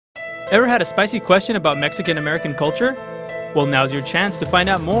Ever had a spicy question about Mexican-American culture? Well, now's your chance to find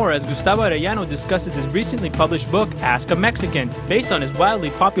out more as Gustavo Arellano discusses his recently published book, Ask a Mexican, based on his wildly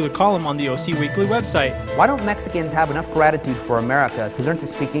popular column on the OC Weekly website. Why don't Mexicans have enough gratitude for America to learn to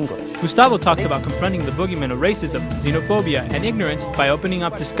speak English? Gustavo talks about confronting the boogeymen of racism, xenophobia, and ignorance by opening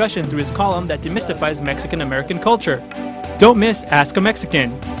up discussion through his column that demystifies Mexican-American culture. Don't miss Ask a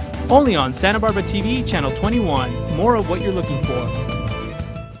Mexican. Only on Santa Barbara TV, Channel 21. More of what you're looking for.